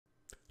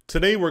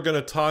Today we're going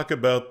to talk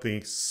about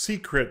the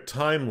secret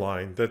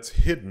timeline that's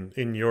hidden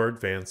in your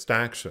advanced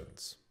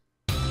actions.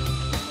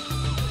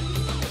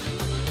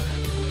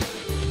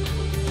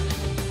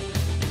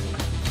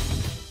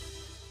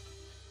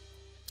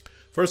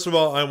 First of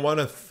all, I want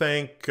to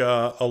thank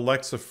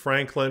Alexa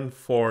Franklin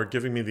for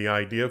giving me the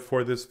idea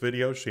for this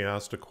video. She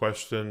asked a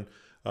question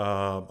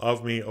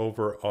of me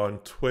over on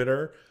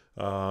Twitter.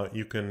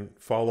 You can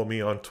follow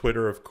me on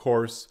Twitter, of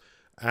course,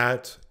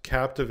 at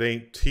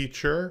Captivate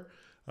Teacher.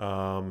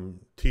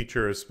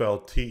 Teacher is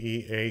spelled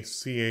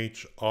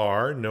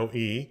T-E-A-C-H-R, no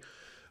E.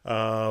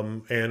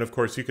 And of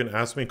course, you can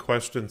ask me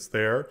questions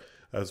there,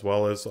 as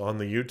well as on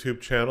the YouTube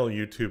channel,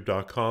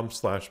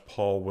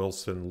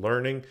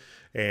 youtube.com/PaulWilsonLearning.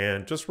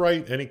 And just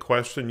write any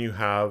question you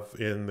have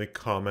in the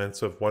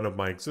comments of one of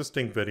my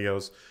existing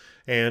videos,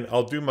 and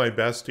I'll do my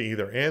best to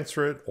either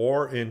answer it,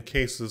 or in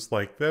cases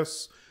like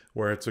this,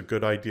 where it's a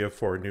good idea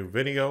for a new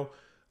video,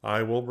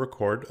 I will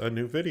record a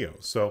new video.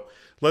 So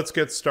let's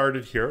get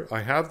started here. I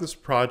have this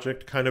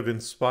project kind of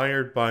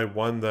inspired by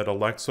one that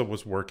Alexa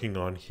was working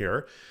on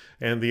here.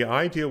 And the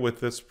idea with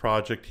this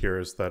project here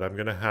is that I'm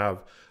going to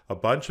have a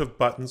bunch of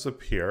buttons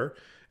appear,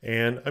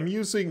 and I'm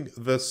using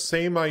the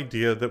same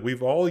idea that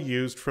we've all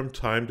used from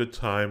time to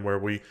time, where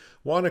we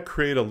want to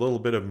create a little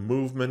bit of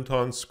movement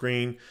on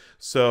screen.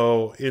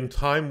 So in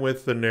time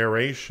with the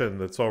narration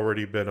that's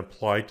already been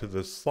applied to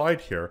this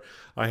slide here,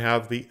 I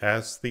have the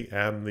S, the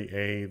M, the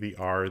A, the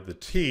R, the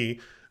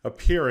T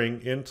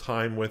appearing in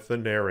time with the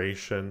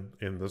narration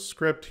in the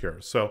script here.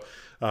 So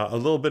a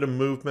little bit of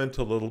movement,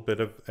 a little bit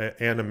of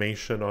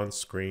animation on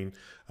screen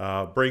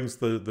brings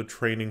the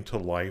training to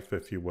life,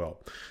 if you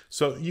will.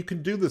 So you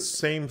can do the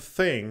same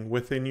thing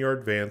within your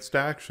advanced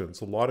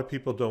actions. A lot of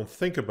people don't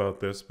think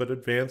about this, but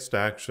advanced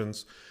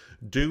actions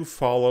do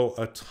follow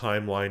a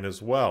timeline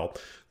as well.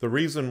 The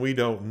reason we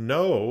don't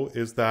know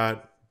is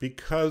that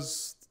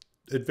because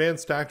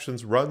advanced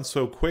actions run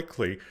so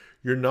quickly,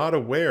 you're not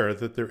aware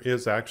that there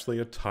is actually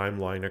a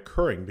timeline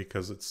occurring,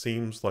 because it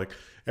seems like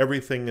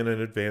everything in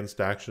an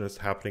advanced action is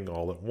happening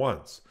all at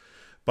once.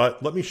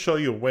 But let me show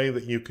you a way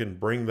that you can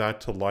bring that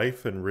to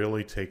life and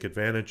really take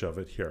advantage of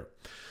it here.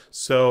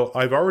 So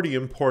I've already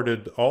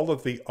imported all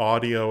of the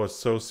audio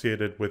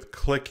associated with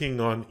clicking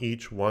on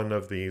each one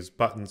of these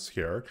buttons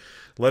here.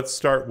 Let's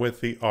start with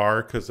the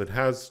R, because it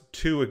has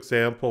two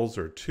examples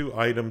or two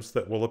items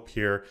that will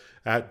appear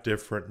at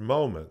different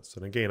moments.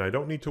 And again, I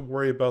don't need to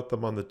worry about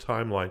them on the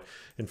timeline.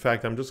 In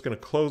fact, I'm just going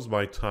to close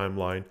my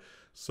timeline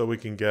so we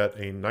can get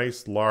a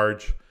nice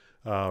large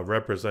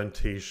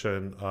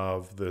representation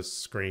of this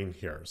screen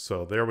here.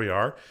 So there we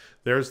are.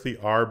 There's the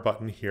R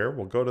button here.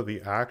 We'll go to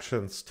the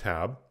Actions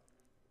tab.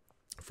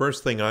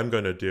 First thing I'm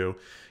going to do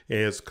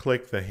is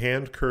click the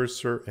hand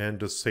cursor and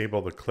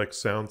disable the click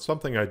sound,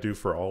 something I do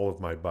for all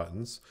of my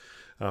buttons.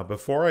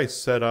 Before I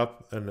set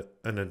up an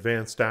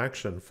advanced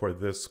action for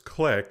this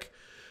click,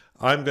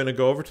 I'm going to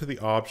go over to the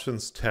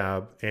Options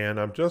tab, and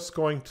I'm just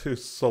going to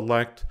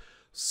select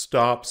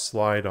Stop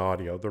Slide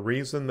Audio. The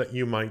reason that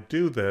you might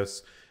do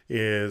this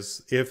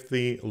is if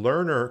the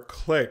learner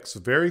clicks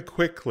very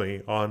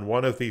quickly on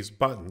one of these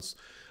buttons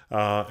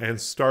and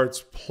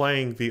starts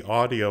playing the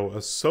audio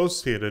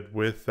associated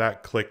with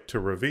that click to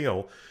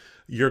reveal,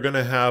 you're going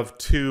to have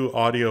two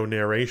audio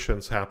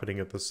narrations happening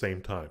at the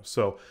same time.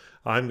 So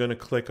I'm going to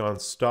click on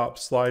Stop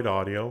Slide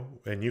Audio,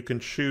 and you can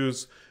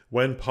choose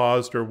when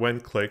paused or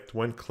when clicked.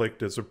 When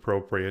clicked is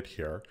appropriate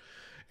here.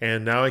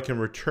 And now I can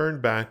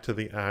return back to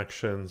the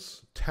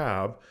Actions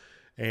tab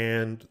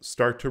and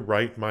start to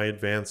write my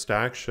advanced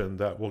action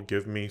that will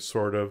give me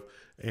sort of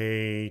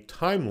a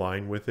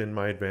timeline within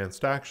my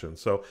advanced action.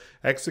 So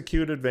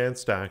execute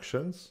advanced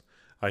actions.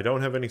 I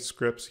don't have any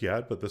scripts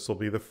yet, but this will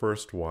be the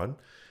first one.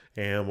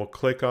 And we'll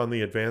click on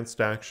the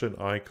advanced action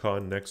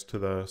icon next to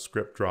the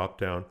script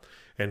dropdown.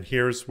 And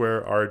here's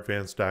where our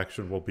advanced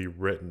action will be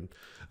written.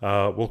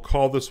 We'll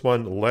call this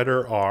one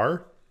letter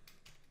R,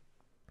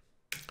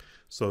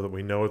 so that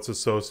we know it's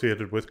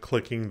associated with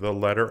clicking the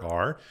letter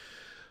R.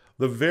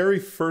 The very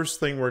first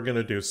thing we're going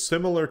to do,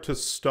 similar to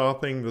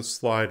stopping the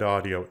slide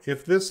audio,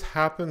 if this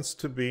happens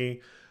to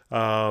be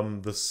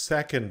the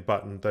second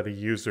button that a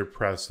user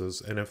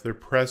presses, and if they're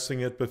pressing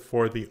it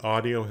before the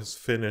audio has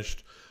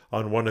finished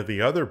on one of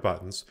the other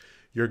buttons,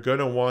 you're going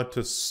to want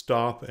to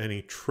stop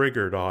any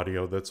triggered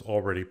audio that's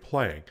already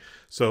playing.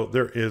 So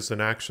there is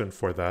an action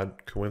for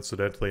that.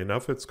 Coincidentally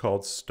enough, it's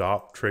called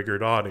Stop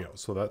Triggered Audio.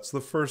 So that's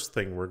the first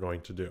thing we're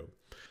going to do.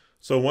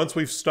 So once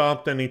we've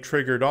stopped any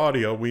triggered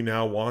audio, we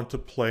now want to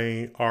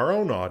play our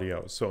own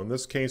audio. So in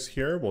this case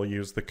here, we'll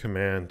use the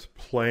command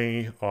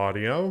play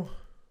audio.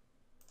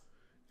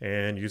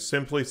 And you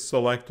simply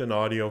select an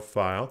audio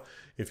file.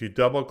 If you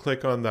double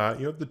click on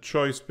that, you have the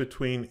choice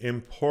between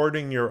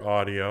importing your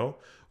audio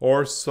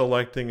or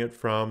selecting it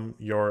from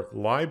your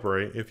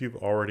library if you've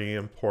already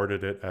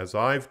imported it, as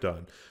I've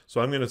done. So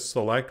I'm going to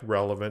select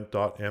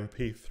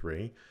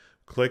relevant.mp3,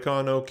 click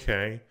on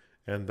OK,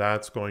 and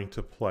that's going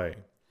to play.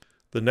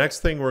 The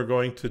next thing we're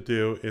going to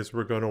do is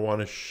we're going to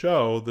want to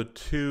show the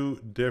two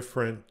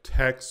different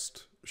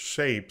text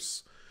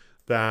shapes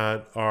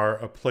that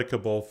are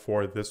applicable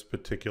for this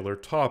particular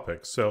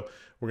topic. So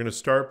we're going to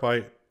start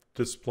by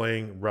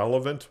displaying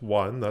relevant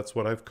 1, that's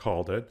what I've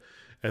called it,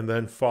 and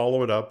then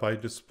follow it up by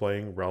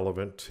displaying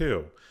relevant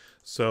 2.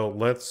 So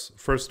let's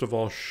first of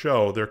all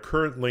show, they're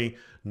currently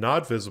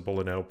not visible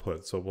in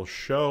output, so we'll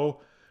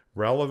show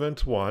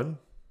relevant 1,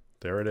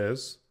 there it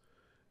is,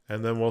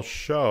 and then we'll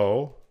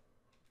show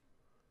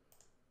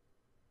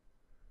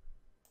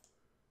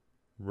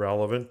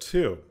relevant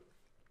 2.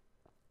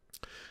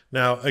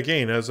 Now,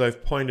 again, as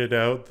I've pointed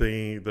out,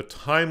 the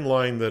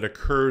timeline that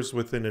occurs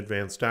within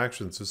advanced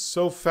actions is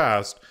so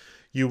fast,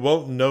 you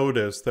won't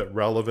notice that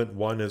relevant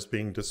 1 is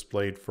being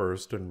displayed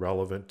first and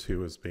relevant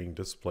 2 is being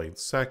displayed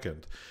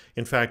second.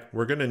 In fact,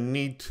 we're going to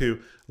need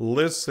to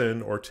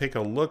listen or take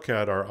a look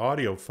at our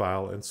audio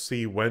file and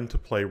see when to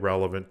play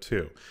relevant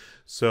 2.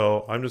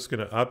 So I'm just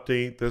going to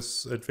update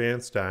this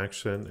advanced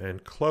action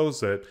and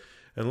close it.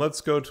 And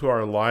let's go to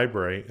our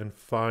library and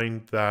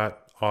find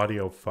that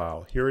audio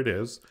file. Here it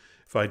is.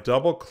 If I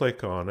double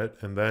click on it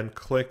and then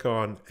click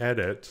on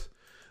edit,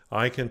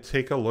 I can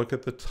take a look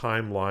at the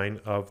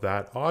timeline of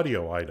that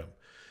audio item.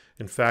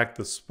 In fact,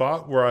 the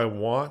spot where I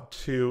want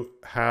to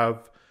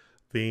have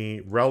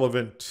the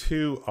relevant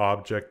 2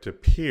 object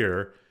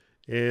appear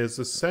is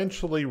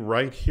essentially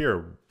right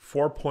here,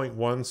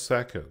 4.1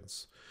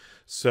 seconds.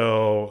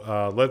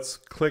 So let's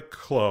click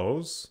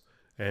close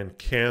and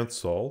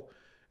cancel,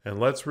 and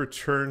let's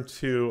return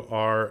to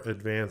our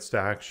advanced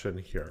action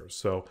here.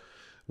 So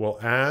we'll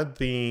add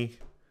the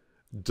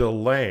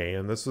delay,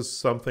 and this is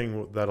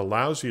something that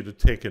allows you to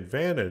take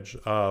advantage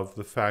of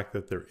the fact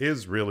that there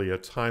is really a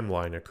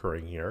timeline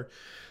occurring here.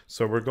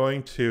 So we're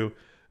going to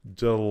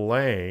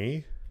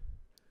delay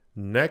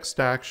next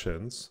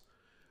actions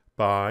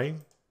by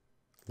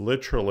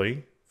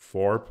literally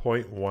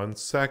 4.1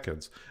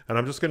 seconds. And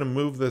I'm just going to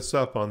move this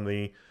up on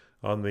the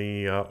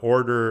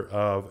order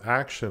of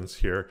actions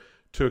here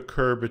to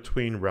occur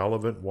between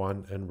relevant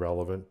 1 and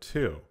relevant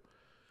 2.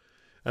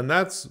 And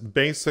that's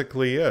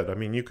basically it. I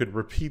mean, you could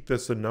repeat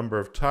this a number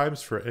of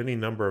times for any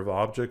number of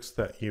objects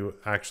that you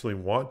actually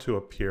want to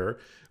appear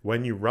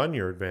when you run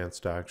your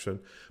advanced action.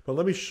 But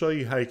let me show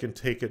you how you can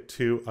take it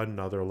to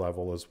another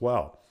level as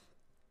well.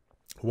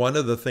 One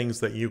of the things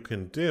that you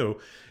can do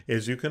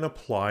is you can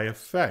apply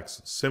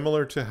effects,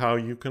 similar to how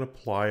you can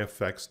apply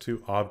effects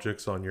to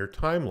objects on your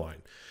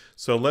timeline.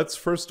 So let's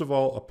first of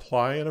all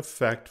apply an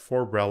effect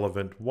for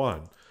relevant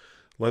 1.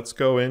 Let's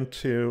go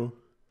into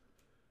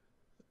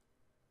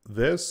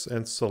this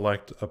and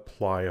select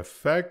apply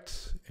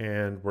effect,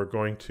 and we're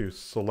going to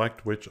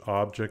select which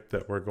object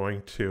that we're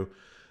going to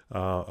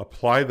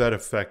apply that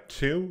effect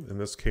to, in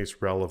this case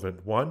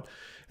relevant 1,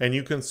 and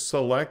you can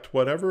select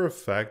whatever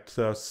effect,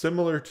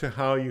 similar to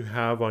how you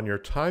have on your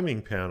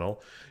timing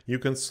panel. You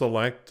can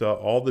select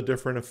all the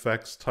different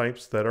effects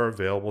types that are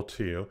available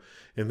to you.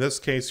 In this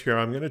case here,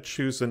 I'm going to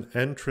choose an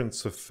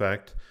entrance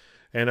effect,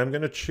 and I'm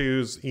going to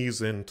choose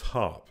ease in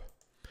top.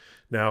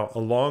 Now,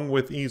 along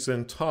with ease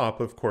in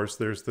top, of course,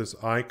 there's this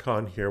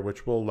icon here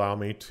which will allow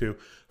me to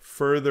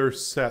further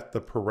set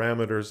the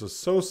parameters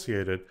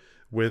associated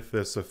with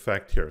this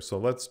effect here. So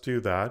let's do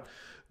that.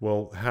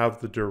 We'll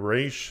have the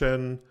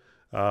duration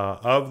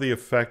of the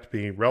effect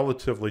be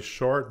relatively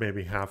short,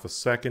 maybe half a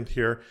second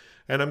here.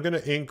 And I'm going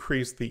to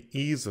increase the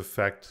ease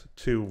effect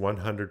to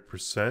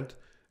 100%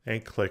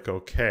 and click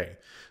OK.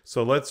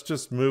 So let's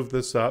just move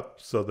this up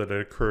so that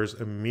it occurs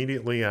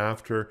immediately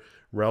after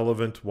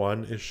relevant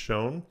 1 is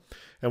shown.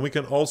 And we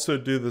can also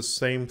do the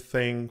same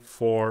thing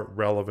for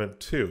relevant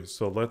 2.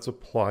 So let's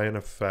apply an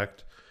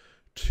effect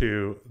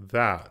to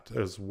that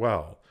as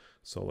well.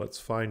 So let's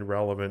find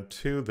relevant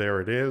 2.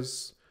 There it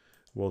is.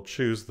 We'll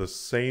choose the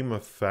same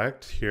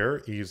effect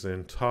here, ease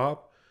in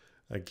top.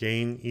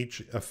 Again,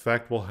 each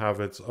effect will have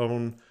its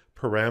own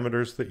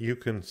parameters that you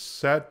can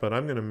set, but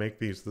I'm going to make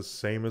these the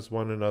same as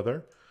one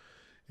another.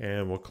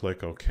 And we'll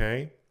click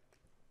OK.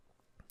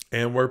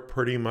 And we're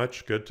pretty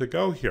much good to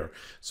go here.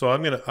 So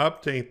I'm going to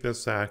update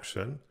this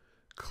action,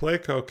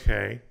 click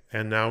OK,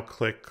 and now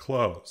click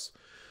Close.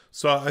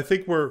 So I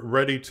think we're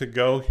ready to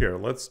go here.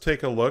 Let's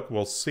take a look.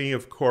 We'll see,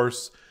 of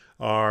course,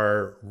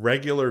 our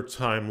regular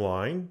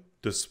timeline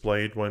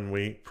displayed when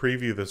we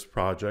preview this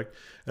project.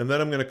 And then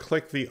I'm going to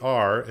click the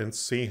R and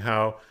see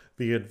how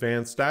the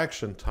advanced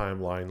action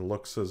timeline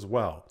looks as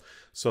well.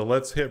 So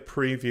let's hit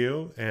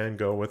preview and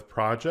go with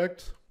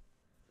project.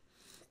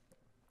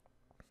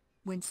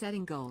 When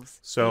setting goals,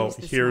 so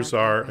here's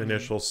our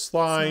initial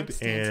slide,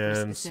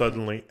 and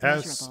suddenly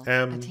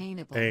SMART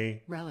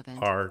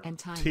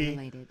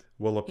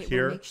will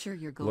appear.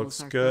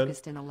 Looks good.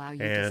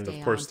 And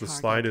of course the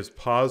slide is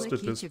paused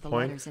at this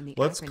point.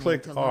 Let's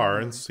click R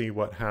and see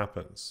what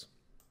happens.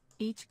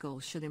 Each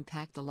goal should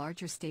impact the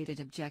larger stated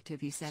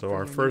objective you set. So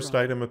our first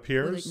item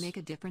appears, will it make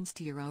a difference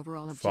to your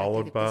overall objective,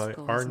 followed by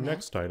our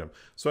next item.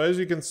 So as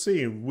you can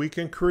see, we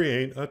can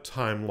create a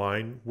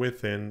timeline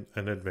within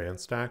an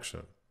advanced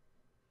action.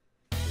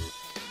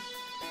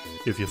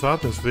 If you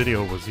thought this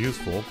video was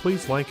useful,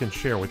 please like and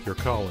share with your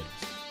colleagues.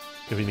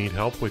 If you need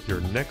help with your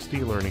next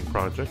e-learning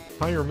project,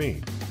 hire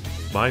me.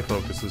 My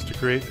focus is to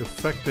create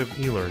effective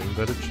e-learning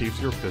that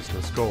achieves your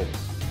business goals.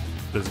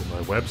 Visit my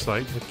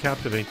website at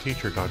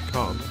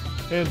captivateteacher.com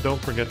and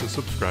don't forget to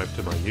subscribe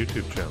to my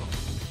YouTube channel.